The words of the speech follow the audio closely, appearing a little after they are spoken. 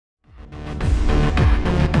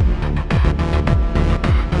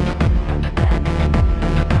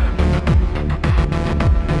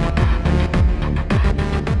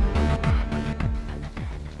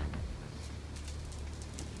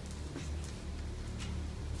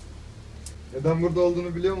Neden burada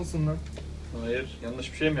olduğunu biliyor musun lan? Hayır,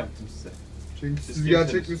 yanlış bir şey mi yaptım size? Çünkü Siz siz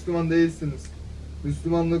gerçek kimsiniz? Müslüman değilsiniz.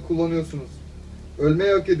 Müslümanlığı kullanıyorsunuz.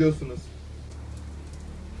 Ölmeyi hak ediyorsunuz.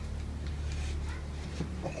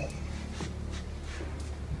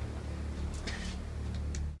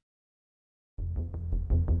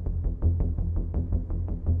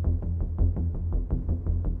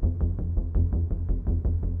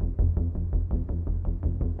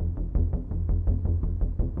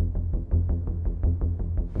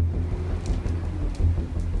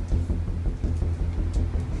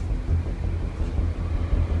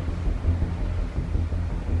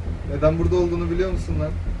 Neden burada olduğunu biliyor musun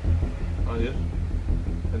lan? Hayır.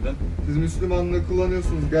 Neden? Siz Müslümanlığı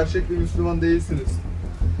kullanıyorsunuz. Gerçek bir Müslüman değilsiniz.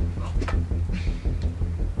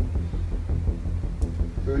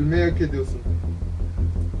 Ölmeyi hak ediyorsun.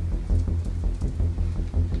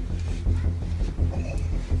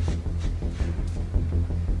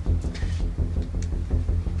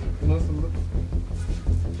 Bu nasıldı?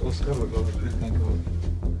 Oscar bakalım. Kanka bak.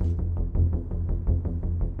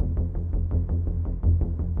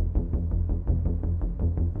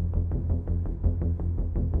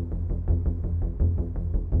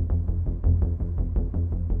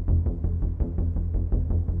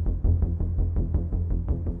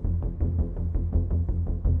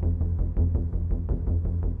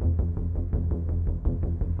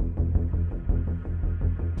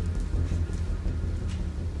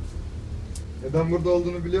 Neden burada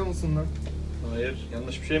olduğunu biliyor musun lan? Hayır,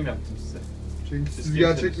 yanlış bir şey mi yaptım size? Çünkü Siz siz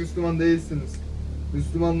gerçek kimsiniz? Müslüman değilsiniz.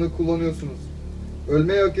 Müslümanlığı kullanıyorsunuz.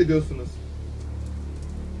 Ölmeyi hak ediyorsunuz.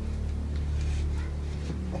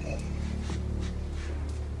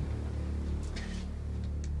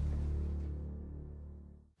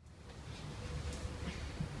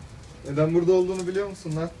 Neden burada olduğunu biliyor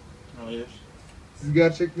musun lan? Hayır. Siz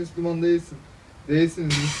gerçek Müslüman değilsin.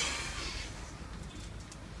 Değilsiniz.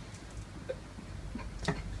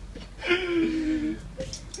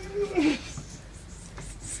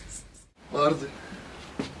 Vardı.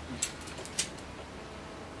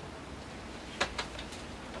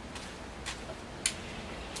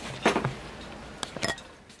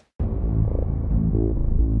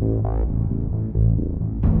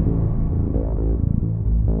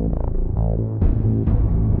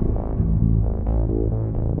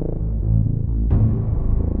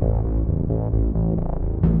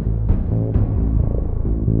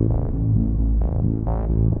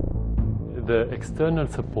 The external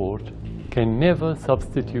support can never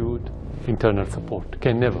substitute internal support,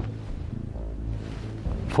 can never,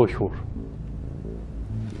 for sure.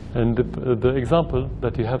 And the example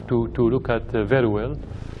that you have to look at very well,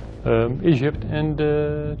 Egypt and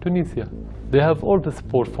Tunisia. They have all the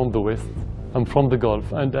support from the West and from the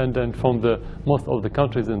Gulf and from the most of the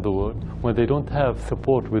countries in the world. When they don't have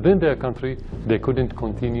support within their country, they couldn't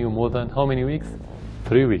continue more than how many weeks?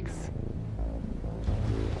 3 weeks.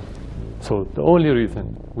 So the only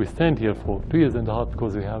reason we stand here for 2 years and a half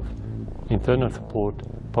because we have internal support,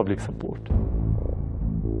 public support.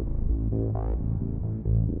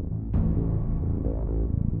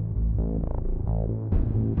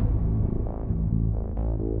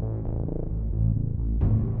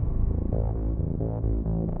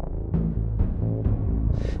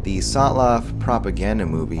 The Sotloff propaganda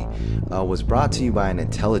movie was brought to you by an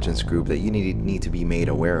intelligence group that you need to be made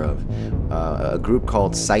aware of. A group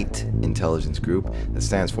called SITE Intelligence Group, that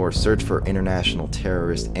stands for Search for International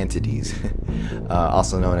Terrorist Entities,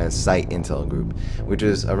 also known as SITE Intel Group, which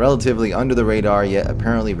is a relatively under-the-radar yet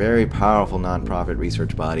apparently very powerful non-profit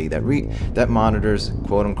research body that monitors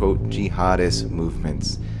quote-unquote jihadist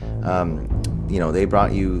movements. You know, they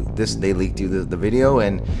brought you this, they leaked you the video,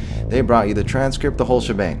 and they brought you the transcript, the whole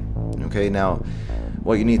shebang. Okay, now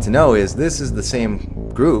what you need to know is this is the same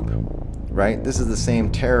group, right? This is the same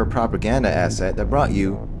terror propaganda asset that brought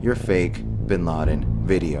you your fake Bin Laden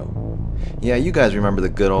video. Yeah, you guys remember the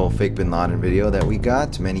good old fake Bin Laden video that we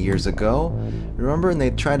got many years ago? Remember? And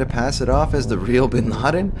they tried to pass it off as the real Bin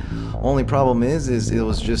Laden? Only problem is it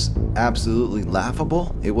was just absolutely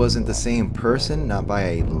laughable. It wasn't the same person, not by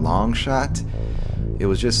a long shot. It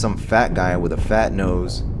was just some fat guy with a fat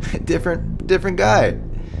nose. different guy.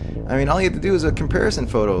 I mean, all you have to do is a comparison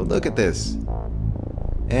photo. Look at this.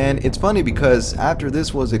 And it's funny because after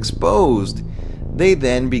this was exposed, they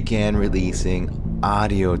then began releasing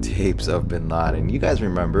audio tapes of Bin Laden. You guys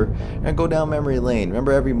remember? And go down memory lane.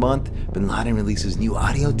 Remember every month Bin Laden releases new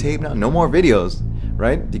audio tape now? No more videos,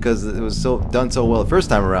 right? Because it was done so well the first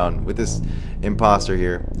time around with this imposter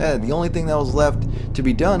here. The only thing that was left to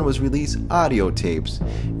be done was release audio tapes.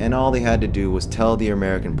 And all they had to do was tell the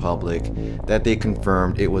American public that they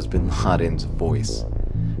confirmed it was Bin Laden's voice.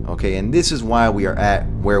 Okay, and this is why we are at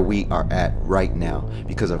where we are at right now,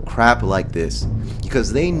 because of crap like this.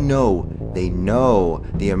 Because they know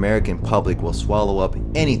the American public will swallow up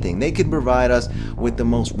anything. They can provide us with the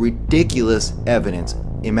most ridiculous evidence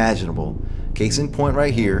imaginable. Case in point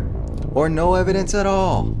right here, or no evidence at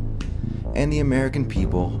all. And the American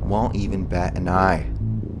people won't even bat an eye.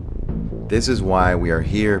 This is why we are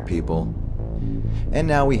here, people. And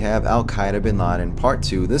now we have Al-Qaeda Bin Laden Part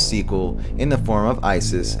 2, the sequel, in the form of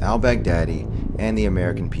ISIS, al-Baghdadi, and the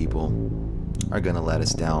American people are gonna let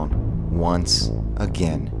us down once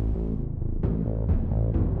again.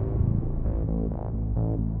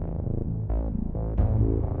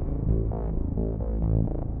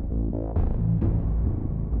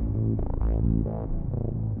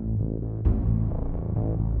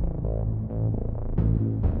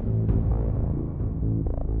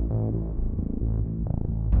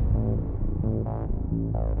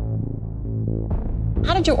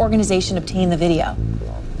 How did your organization obtain the video?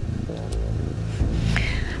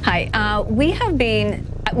 Hi, we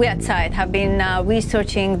at SITE have been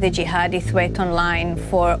researching the jihadi threat online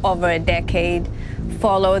for over a decade,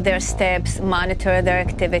 follow their steps, monitor their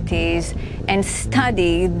activities, and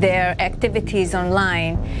study their activities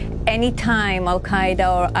online. Anytime Al-Qaeda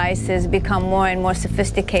or ISIS become more and more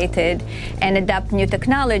sophisticated and adopt new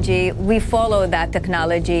technology, we follow that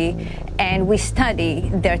technology and we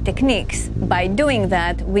study their techniques. By doing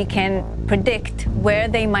that, we can predict where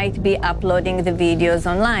they might be uploading the videos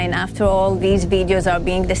online. After all, these videos are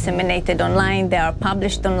being disseminated online, they are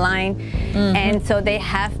published online, and so they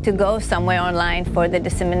have to go somewhere online for the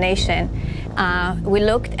dissemination. We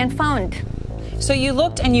looked and found. So you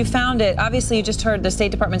looked and you found it. Obviously, you just heard the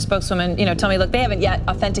State Department spokeswoman, tell me, look, they haven't yet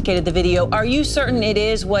authenticated the video. Are you certain it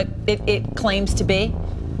is what it claims to be?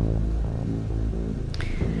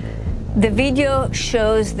 The video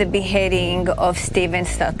shows the beheading of Steven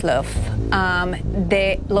Sotloff.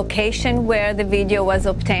 The location where the video was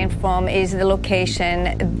obtained from is the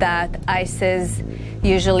location that ISIS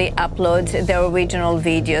usually uploads their original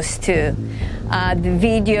videos to. The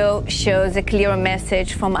video shows a clear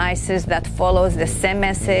message from ISIS that follows the same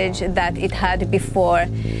message that it had before.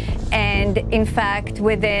 And in fact,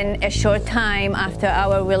 within a short time after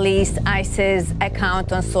our release, ISIS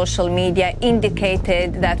account on social media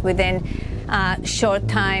indicated that within a short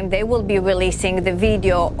time they will be releasing the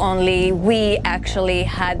video, only we actually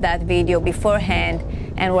had that video beforehand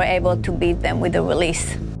and were able to beat them with the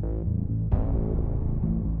release.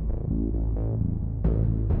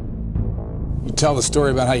 You tell the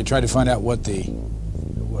story about how you tried to find out what they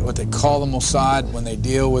call the Mossad when they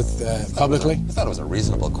deal with publicly? I thought it was a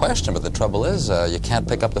reasonable question, but the trouble is you can't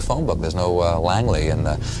pick up the phone book. There's no Langley in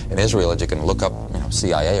Israel that you can look up,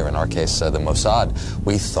 CIA, or in our case, the Mossad.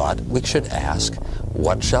 We thought we should ask,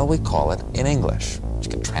 what shall we call it in English? You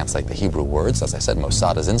can translate the Hebrew words, as I said,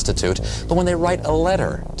 Mossad is institute, but when they write a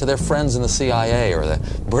letter to their friends in the CIA or the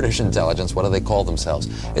British intelligence, what do they call themselves?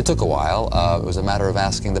 It took a while. It was a matter of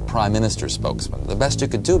asking the Prime Minister's spokesman. The best you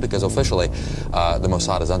could do, because officially the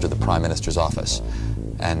Mossad is under the Prime Minister's office.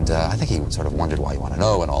 And I think he sort of wondered why you want to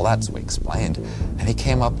know and all that, so we explained. And he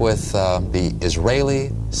came up with the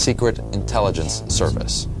Israeli Secret Intelligence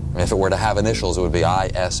Service. I mean, if it were to have initials, it would be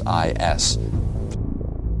ISIS.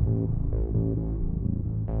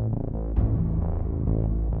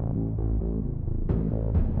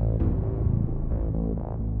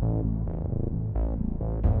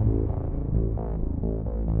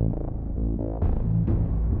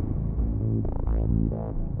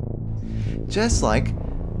 Just like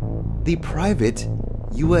the private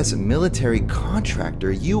U.S. military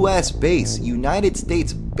contractor, U.S. based, United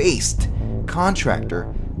States based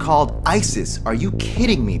contractor called ISIS. Are you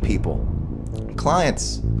kidding me, people?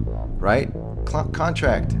 Clients, right?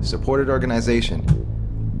 Contract, supported organization.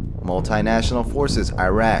 Multinational forces,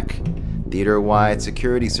 Iraq. Theater-wide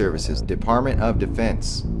security services, Department of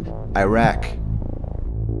Defense, Iraq.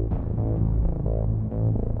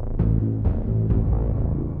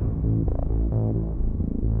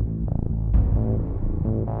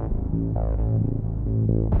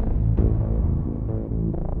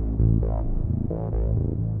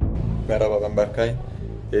 Merhaba, ben Berkay.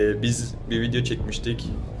 Biz bir video çekmiştik.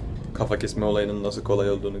 Kafa kesme olayının nasıl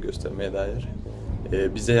kolay olduğunu göstermeye dair.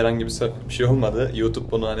 Bize herhangi bir şey olmadı.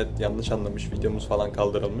 YouTube bunu yanlış anlamış, videomuz falan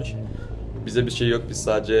kaldırılmış. Bize bir şey yok, biz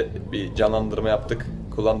sadece bir canlandırma yaptık.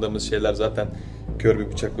 Kullandığımız şeyler zaten kör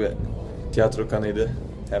bir bıçak ve tiyatro kanıydı.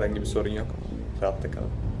 Herhangi bir sorun yok. Rahatta kalın.